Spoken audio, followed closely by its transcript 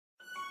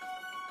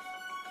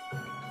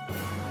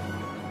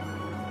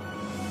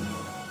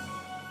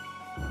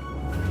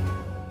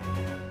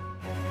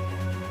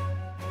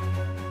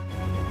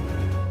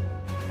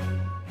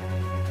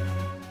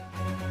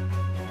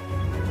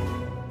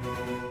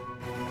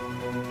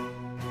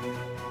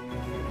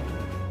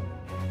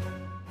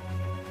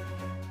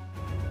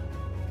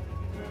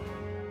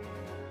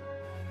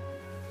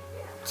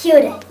Kia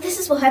ora, this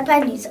is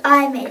Wahopa News.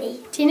 I'm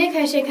Maddie. Tēnā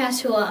koutou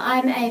katoa,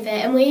 I'm Ava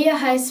and we're your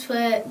hosts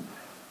for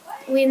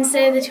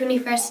Wednesday the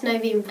 21st of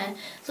November.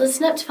 So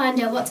listen up to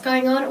find out what's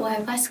going on at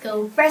Wahopa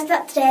School. First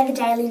up today are the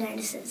daily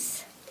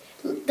notices.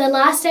 The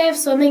last day of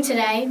swimming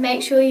today,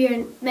 make sure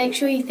you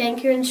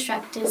thank your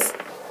instructors.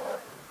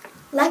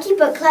 Lucky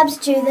Book Club's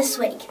due this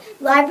week.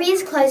 Library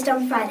is closed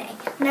on Friday.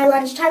 No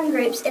lunchtime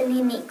groups in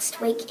the next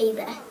week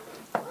either.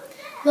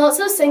 Lots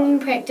of singing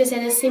practice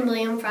at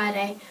Assembly on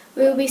Friday.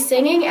 We will be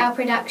singing our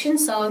production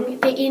song,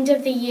 the end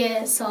of the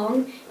year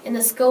song, in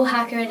the school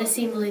haka at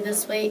Assembly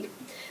this week.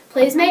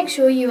 Please make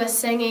sure you are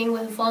singing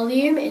with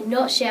volume and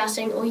not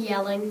shouting or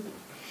yelling.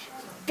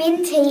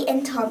 Ben T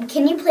and Tom,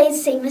 can you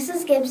please see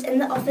Mrs. Gibbs in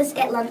the office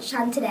at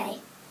lunchtime today?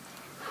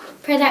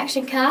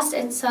 Production cast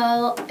and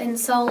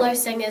solo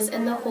singers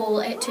in the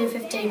hall at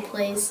 2:15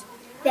 please.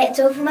 That's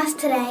all from us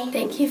today.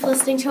 Thank you for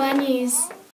listening to our news.